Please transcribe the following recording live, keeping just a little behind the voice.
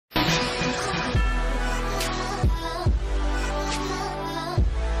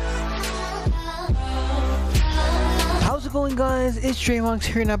going, guys? It's DreamWonks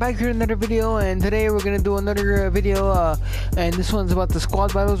here, now back here in another video, and today we're gonna do another video, and this one's about the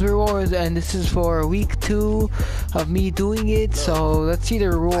squad battles rewards, and this is for week 2 of me doing it. So let's see the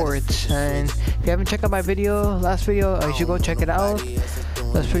rewards. And if you haven't checked out my last video, you should go check it out.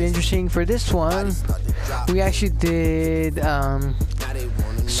 That's pretty interesting. For this one, we actually did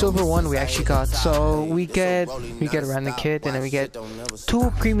silver 1 we actually got. So we get a random kit, and then we get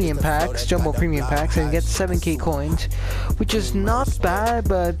 2 premium packs, jumbo premium packs, and we get 7k coins, which is not bad,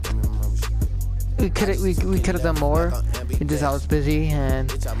 but we could have done more. It just I was busy,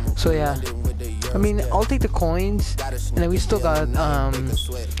 and so yeah. I mean, I'll take the coins, and then we still got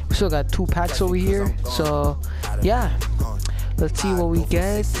 2 packs over here. So yeah, let's see what we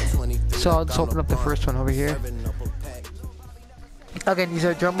get. So I'll just open up the first one over here. Okay, these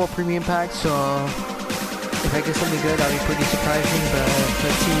are jumbo premium packs, so if I get something good, that'll be pretty surprising, but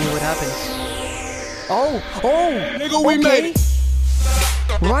let's see what happens. Oh, nigga, we made it.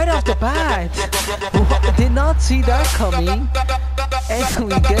 Right off the bat, did not see that coming, and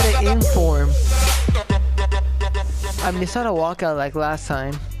we get an inform. I mean, it's not a walkout like last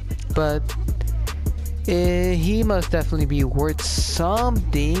time, but he must definitely be worth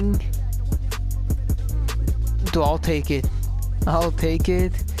something. So I'll take it. I'll take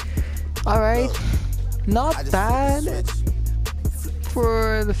it. Alright, not bad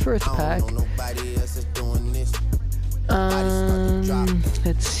for the first pack.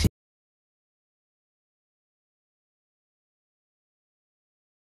 Let's see.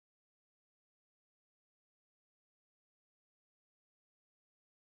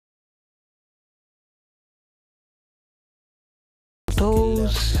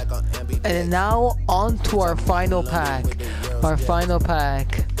 Those, and now on to our final pack.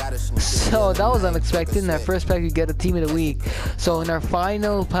 So that was unexpected. In our first pack, we get a team of the week. So in our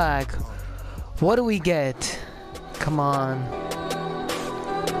final pack, what do we get? Come on,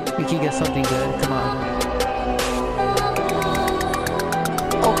 we can get something good. Come on.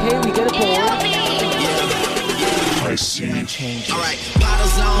 Okay, we get a board. I see. Alright,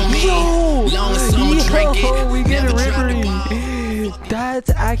 bottles on me. Long as someone drink it. We get a Rivery. That's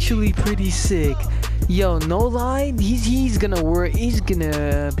actually pretty sick. Yo, no lie, he's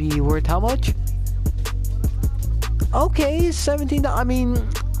gonna be worth how much? Okay, 17. I mean,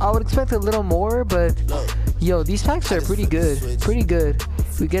 I would expect a little more, but yo, these packs are pretty good.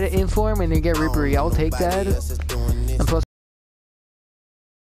 We get an inform and they get Rivery. I'll take that. And plus,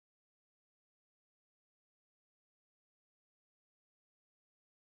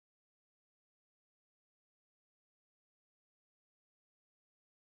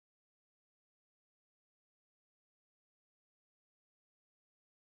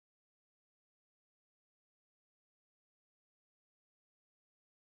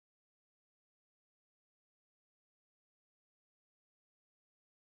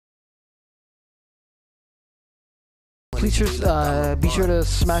 please be sure to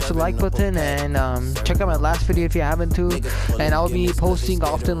smash the like button, and check out my last video if you haven't to, and I'll be posting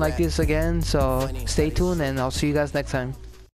often like this again, so stay tuned, and I'll see you guys next time.